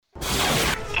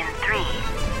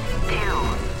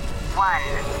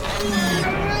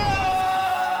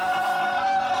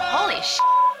Holy sh!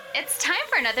 It's time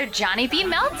for another Johnny B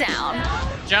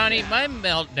meltdown. Johnny, my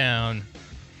meltdown,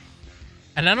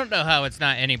 and I don't know how it's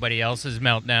not anybody else's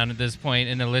meltdown at this point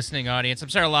in the listening audience. I'm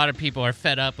sure a lot of people are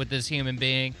fed up with this human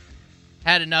being,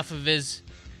 had enough of his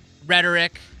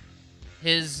rhetoric,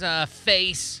 his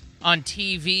face on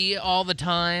TV all the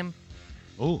time.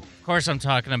 Ooh. Of course, I'm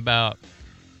talking about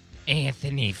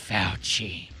Anthony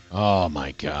Fauci. Oh,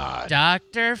 my God.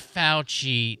 Dr.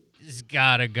 Fauci has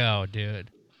got to go, dude.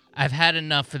 I've had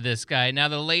enough of this guy. Now,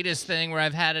 the latest thing where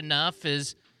I've had enough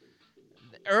is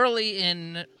early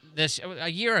in this, a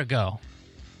year ago,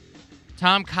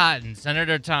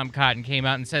 Senator Tom Cotton came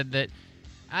out and said that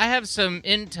I have some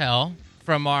intel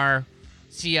from our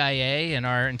CIA and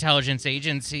our intelligence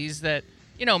agencies that,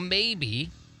 maybe,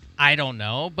 I don't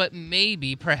know, but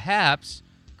maybe, perhaps,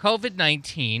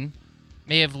 COVID-19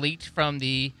 may have leaked from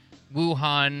the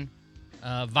Wuhan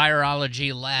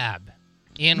virology lab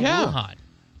in Wuhan,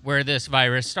 where this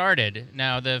virus started.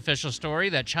 Now, the official story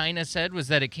that China said was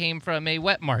that it came from a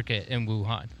wet market in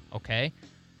Wuhan, okay?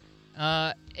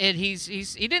 And he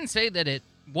didn't say that it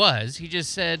was. He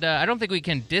just said, I don't think we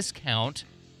can discount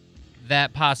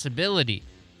that possibility.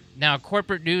 Now,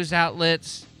 corporate news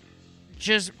outlets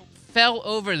just fell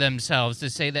over themselves to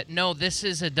say that, no, this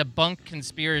is a debunked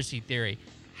conspiracy theory.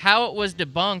 How it was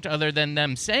debunked, other than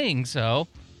them saying so,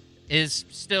 is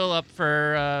still up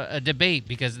for a debate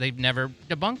because they've never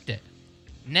debunked it.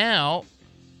 Now,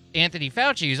 Anthony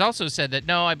Fauci has also said that,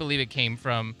 no, I believe it came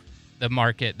from the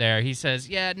market there. He says,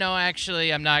 yeah, no,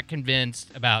 actually, I'm not convinced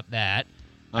about that.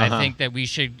 I think that we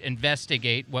should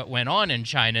investigate what went on in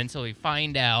China until we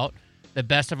find out the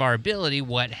best of our ability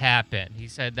what happened. He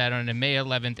said that on a May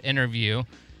 11th interview.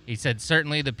 He said,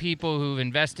 certainly the people who've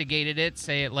investigated it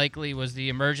say it likely was the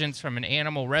emergence from an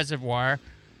animal reservoir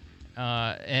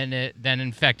and it then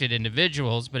infected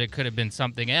individuals, but it could have been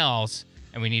something else,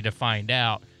 and we need to find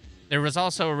out. There was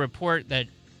also a report that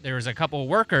there was a couple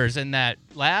workers in that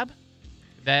lab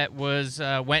that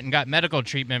went and got medical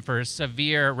treatment for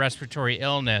severe respiratory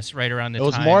illness right around the time.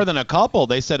 It was more than a couple.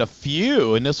 They said a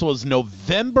few, and this was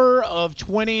November of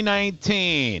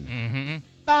 2019. Mm-hmm.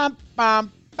 Bum,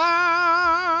 bum,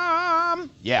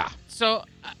 bum. Yeah. So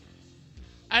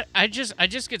I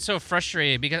just get so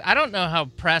frustrated because I don't know how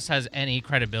press has any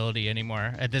credibility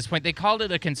anymore at this point. They called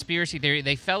it a conspiracy theory.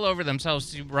 They fell over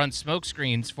themselves to run smoke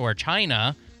screens for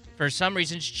China for some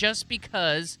reasons just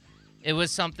because it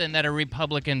was something that a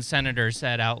Republican senator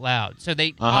said out loud. So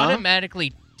they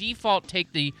automatically default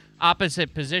take the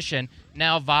opposite position.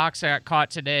 Now Vox got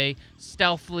caught today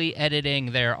stealthily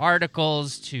editing their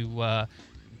articles to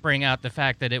bring out the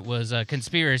fact that it was a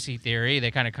conspiracy theory. They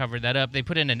kind of covered that up. They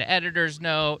put in an editor's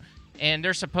note, and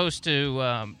they're supposed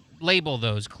to label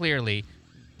those clearly.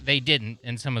 They didn't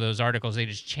in some of those articles. They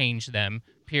just changed them,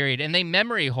 period. And they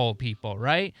memory hole people,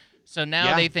 right? So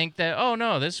now they think that, oh,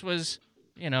 no, this was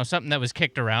something that was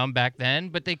kicked around back then,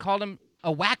 but they called him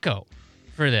a wacko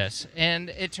for this. And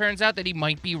it turns out that he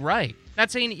might be right. Not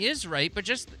saying he is right, but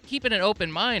just keeping an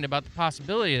open mind about the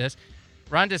possibility of this.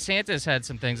 Ron DeSantis had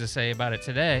some things to say about it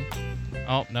today.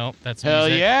 Oh, no, that's Hell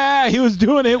music. yeah, he was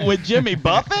doing it with Jimmy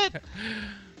Buffett?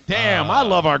 Damn, I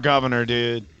love our governor,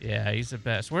 dude. Yeah, he's the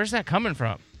best. Where's that coming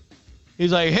from?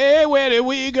 He's like, hey, where did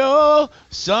we go?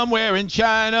 Somewhere in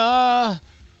China.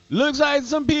 Looks like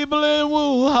some people in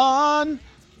Wuhan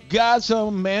got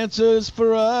some answers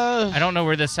for us. I don't know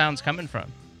where this sound's coming from.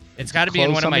 It's got to be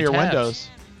in one of my your tabs. windows.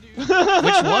 Which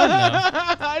one, though?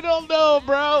 I don't know,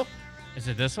 bro. Is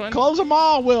it this one? Close them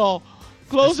all, Will.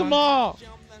 Close them all.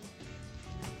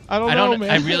 I don't know, man.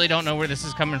 I really don't know where this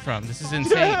is coming from. This is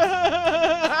insane.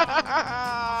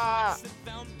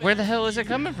 Where the hell is it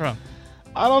coming from?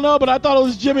 I don't know, but I thought it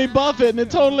was Jimmy Buffett, and it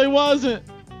totally wasn't.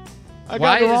 I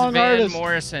got the wrong Van artist.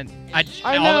 Morrison? I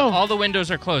know. All the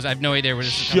windows are closed. I have no idea where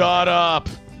this is coming Shut up.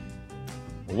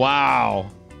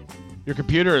 Wow. Your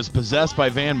computer is possessed by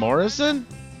Van Morrison?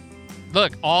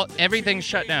 from. Look, everything's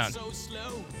shut down.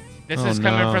 This is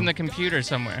coming from the computer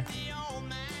somewhere.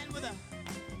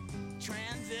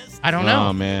 I don't know.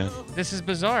 Oh, man. This is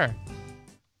bizarre.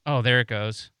 Oh, there it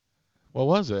goes. What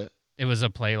was it? It was a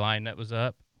play line that was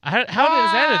up. How is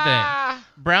that a thing?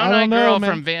 Brown Eyed know, Girl man.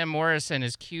 from Van Morrison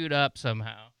is queued up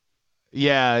somehow.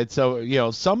 Yeah, it's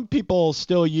some people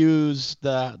still use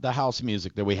the house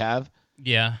music that we have.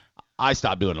 Yeah. I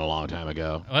stopped doing it a long time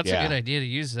ago. Well, that's a good idea to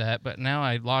use that, but now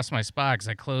I lost my spot because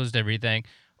I closed everything.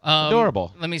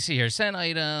 Adorable. Let me see here. Send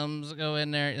items. Go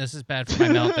in there. This is bad for my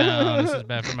meltdown. This is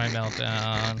bad for my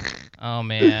meltdown. Oh,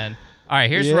 man. All right,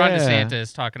 here's Ron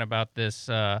DeSantis talking about this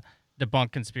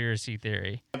debunk conspiracy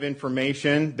theory. Of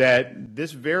information that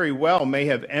this very well may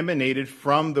have emanated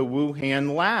from the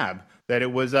Wuhan lab, that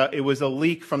it was a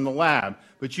leak from the lab.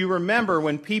 But you remember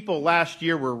when people last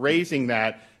year were raising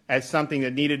that as something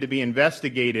that needed to be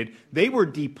investigated, they were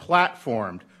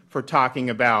deplatformed for talking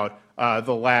about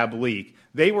the lab leak.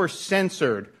 They were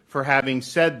censored for having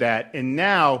said that, and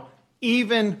now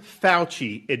even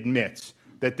Fauci admits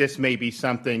that this may be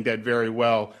something that very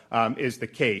well is the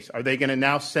case. Are they going to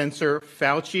now censor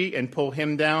Fauci and pull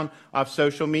him down off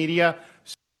social media?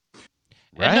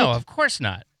 Right. No, of course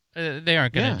not. They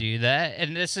aren't going to do that.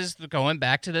 And this is going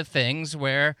back to the things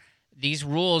where these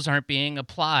rules aren't being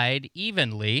applied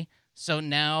evenly. So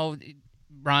now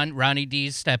Ronnie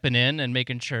D's stepping in and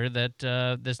making sure that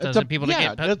this doesn't people to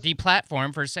get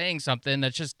deplatformed for saying something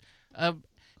that's just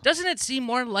doesn't it seem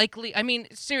more likely? I mean,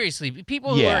 seriously,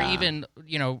 people who are even,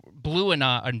 blueing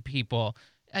on people,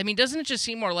 I mean, doesn't it just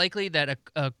seem more likely that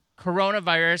a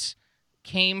coronavirus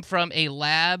came from a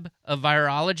lab of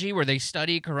virology where they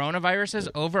study coronaviruses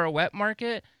over a wet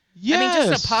market? Yes. I mean,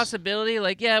 just a possibility,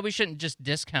 we shouldn't just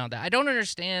discount that. I don't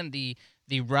understand the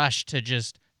rush to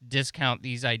just discount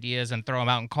these ideas and throw them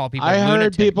out and call people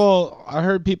lunatics. I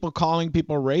heard people calling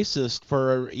people racist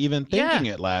for even thinking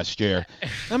it last year.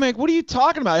 I'm like, what are you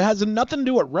talking about? It has nothing to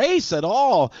do with race at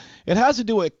all. It has to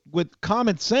do with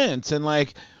common sense and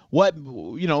what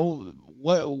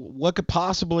could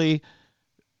possibly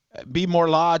be more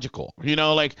logical,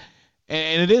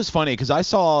 and it is funny because I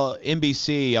saw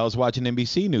NBC. I was watching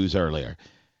NBC News earlier,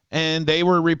 and they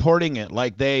were reporting it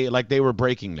like they were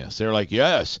breaking this. They're like,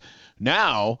 yes.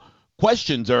 Now,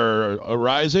 questions are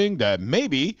arising that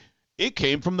maybe it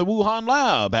came from the Wuhan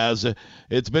lab, as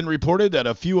it's been reported that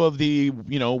a few of the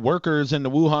workers in the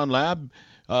Wuhan lab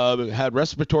had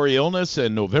respiratory illness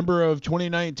in November of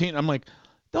 2019. I'm like,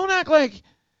 don't act like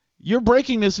you're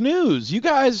breaking this news. You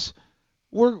guys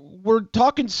were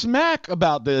talking smack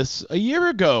about this a year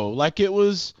ago, like it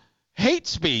was hate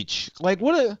speech. Like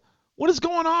what is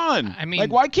going on? I mean,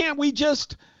 why can't we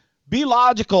just be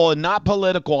logical and not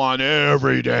political on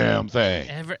every damn thing?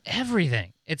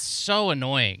 Everything. It's so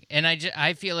annoying. And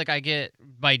I feel like I get,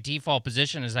 my default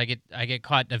position is I get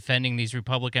caught defending these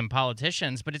Republican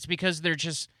politicians, but it's because they're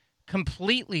just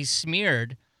completely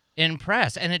smeared in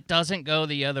press, and it doesn't go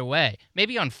the other way.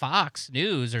 Maybe on Fox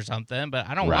News or something, but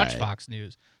I don't watch Fox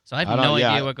News, so I have no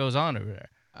idea what goes on over there.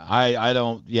 I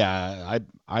don't. Yeah,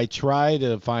 I try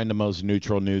to find the most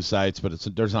neutral news sites, but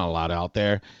there's not a lot out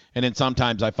there. And then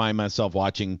sometimes I find myself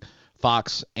watching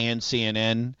Fox and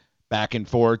CNN back and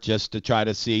forth just to try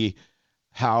to see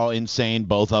how insane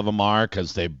both of them are,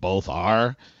 because they both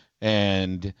are.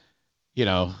 And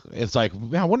it's like,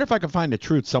 man, I wonder if I can find the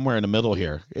truth somewhere in the middle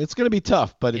here. It's going to be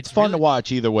tough, but it's fun to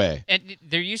watch either way. And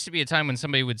there used to be a time when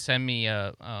somebody would send me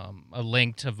a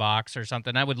link to Vox or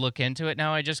something. I would look into it.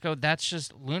 Now I just go, that's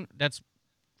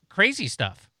crazy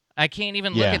stuff. I can't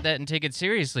even look at that and take it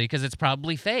seriously because it's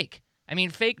probably fake. I mean,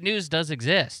 fake news does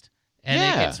exist,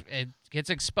 and it gets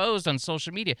exposed on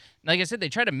social media. Like I said, they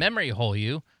try to memory hole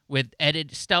you with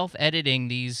stealth editing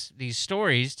these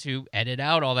stories to edit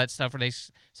out all that stuff where they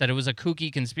said it was a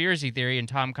kooky conspiracy theory and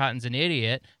Tom Cotton's an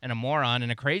idiot and a moron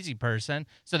and a crazy person.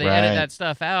 So they edit that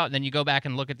stuff out, and then you go back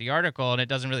and look at the article, and it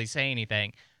doesn't really say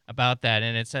anything about that.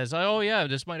 And it says, oh, yeah,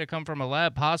 this might have come from a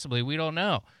lab, possibly. We don't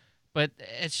know. But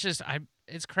it's just,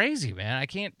 it's crazy, man. I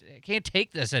can't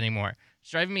take this anymore. It's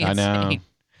driving me insane. I know.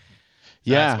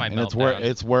 So and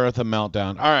it's worth a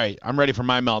meltdown. All right, I'm ready for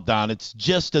my meltdown. It's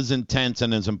just as intense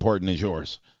and as important as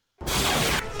yours. In 3,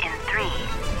 2,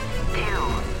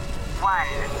 1.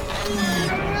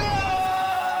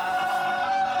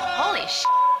 Holy sh!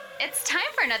 It's time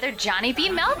for another Johnny B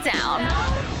meltdown.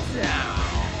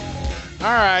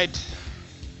 All right.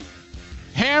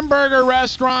 Hamburger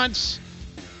restaurants,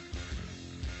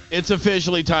 it's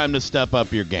officially time to step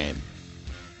up your game.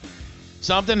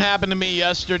 Something happened to me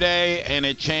yesterday, and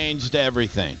it changed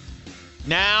everything.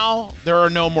 Now, there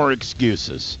are no more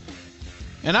excuses.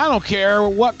 And I don't care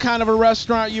what kind of a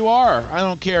restaurant you are. I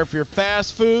don't care if you're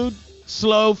fast food,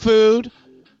 slow food,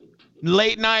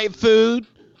 late night food,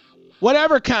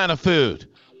 whatever kind of food.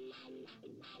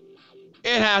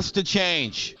 It has to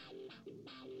change.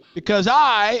 Because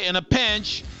I, in a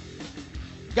pinch,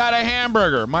 got a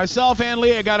hamburger. Myself and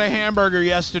Leah got a hamburger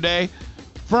yesterday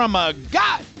from a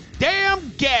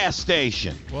goddamn gas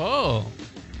station. Whoa.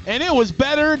 And it was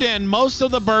better than most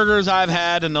of the burgers I've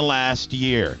had in the last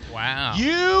year. Wow.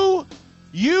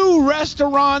 You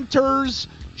restaurateurs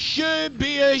should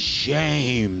be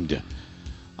ashamed.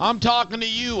 I'm talking to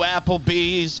you,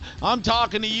 Applebee's. I'm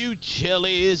talking to you,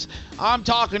 Chili's. I'm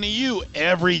talking to you,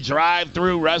 every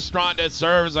drive-through restaurant that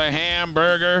serves a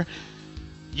hamburger.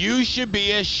 You should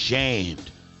be ashamed.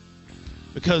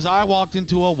 Because I walked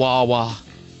into a Wawa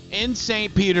in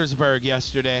St. Petersburg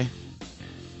yesterday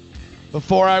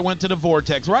before I went to the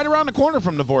Vortex, right around the corner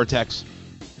from the Vortex.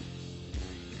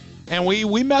 And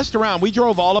we messed around. We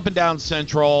drove all up and down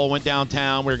Central, went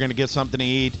downtown. We were going to get something to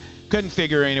eat. Couldn't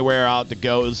figure anywhere out to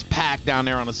go. It was packed down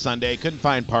there on a Sunday. Couldn't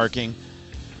find parking.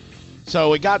 So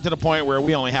we got to the point where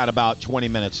we only had about 20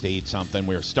 minutes to eat something.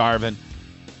 We were starving.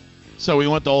 So we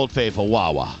went to Old Faithful,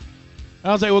 Wawa. And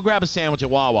I was like, we'll grab a sandwich at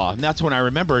Wawa. And that's when I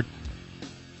remembered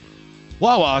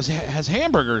Wawa has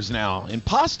hamburgers now and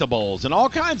pasta bowls and all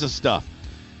kinds of stuff.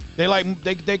 They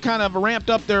kind of ramped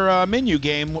up their menu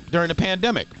game during the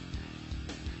pandemic.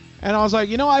 And I was like,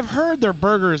 I've heard their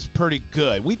burger is pretty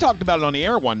good. We talked about it on the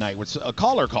air one night when a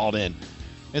caller called in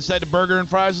and said the burger and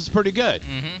fries is pretty good.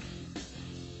 Mm-hmm.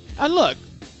 And look,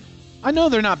 I know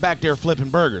they're not back there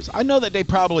flipping burgers. I know that they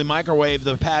probably microwave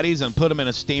the patties and put them in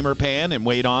a steamer pan and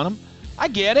wait on them. I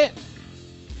get it.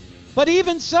 But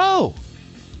even so,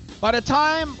 by the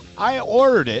time I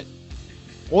ordered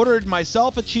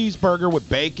myself a cheeseburger with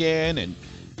bacon and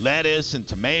lettuce and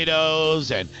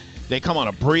tomatoes, and they come on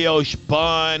a brioche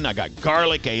bun. I got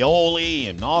garlic aioli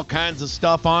and all kinds of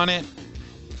stuff on it.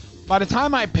 By the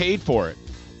time I paid for it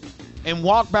and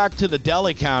walked back to the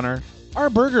deli counter, our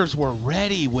burgers were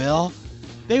ready, Will.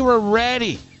 They were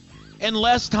ready. In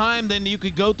less time than you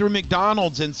could go through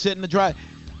McDonald's and sit in the drive.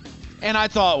 And I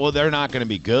thought, well, they're not going to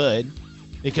be good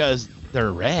because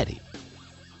they're ready.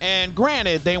 And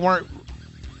granted, they weren't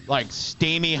like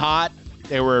steamy hot.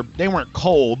 They weren't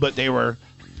cold, but they were,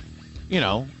 they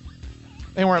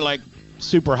weren't like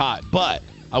super hot. But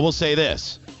I will say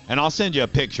this, and I'll send you a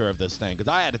picture of this thing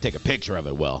because I had to take a picture of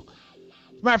it, Will.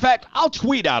 As a matter of fact, I'll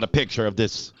tweet out a picture of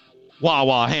this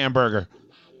Wawa hamburger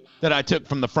that I took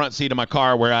from the front seat of my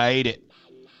car where I ate it.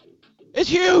 It's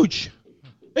huge.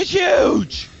 It's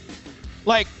huge.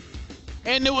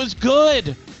 And it was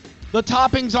good. The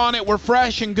toppings on it were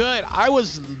fresh and good. I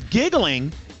was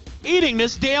giggling eating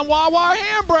this damn Wawa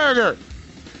hamburger.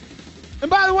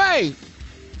 And by the way,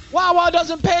 Wawa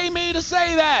doesn't pay me to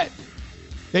say that.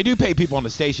 They do pay people on the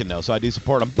station, though, so I do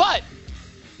support them. But,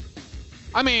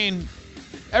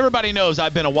 everybody knows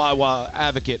I've been a Wawa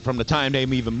advocate from the time they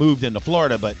even moved into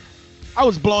Florida, but I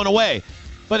was blown away.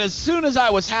 But as soon as I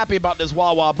was happy about this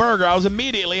Wawa burger, I was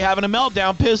immediately having a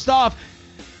meltdown, pissed off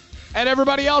at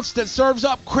everybody else that serves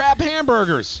up crap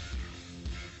hamburgers.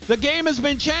 The game has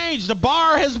been changed. The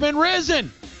bar has been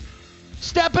risen.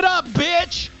 Step it up,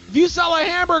 bitch. If you sell a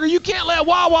hamburger, you can't let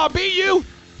Wawa beat you.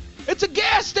 It's a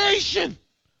gas station.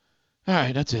 All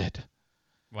right, that's it.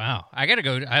 Wow.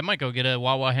 I might go get a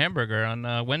Wawa hamburger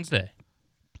on Wednesday.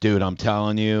 Dude, I'm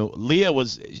telling you,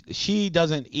 she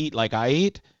doesn't eat like I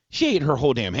eat. She ate her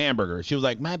whole damn hamburger. She was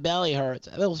like, my belly hurts.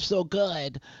 It was so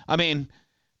good.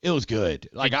 It was good.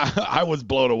 I was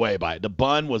blown away by it. The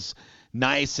bun was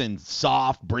nice and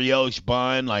soft, brioche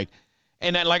bun.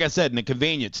 And then, like I said, and the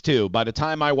convenience, too. By the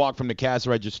time I walked from the cash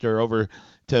register over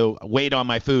to wait on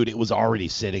my food, it was already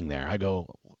sitting there. I go,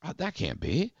 that can't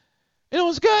be. And it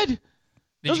was good.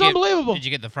 It was unbelievable. Did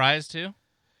you get the fries, too?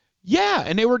 Yeah,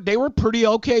 and they were pretty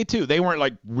okay, too. They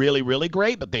weren't, really, really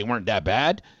great, but they weren't that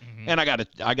bad. Mm-hmm. And I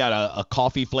got a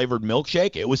coffee-flavored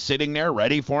milkshake. It was sitting there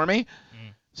ready for me.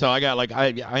 So I got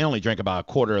I only drank about a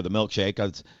quarter of the milkshake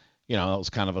because, it was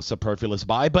kind of a superfluous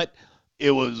buy, but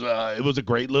it was a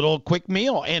great little quick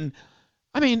meal. And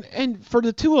and for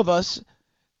the two of us,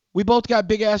 we both got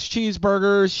big ass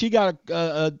cheeseburgers. She got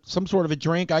some sort of a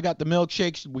drink. I got the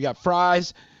milkshakes. We got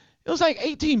fries. It was like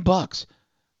 $18. I was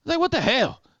like, what the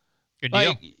hell? Good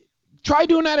deal. Try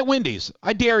doing that at Wendy's.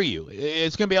 I dare you.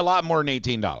 It's gonna be a lot more than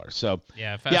 $18. So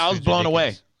yeah, I was blown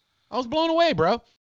away. I was blown away, bro.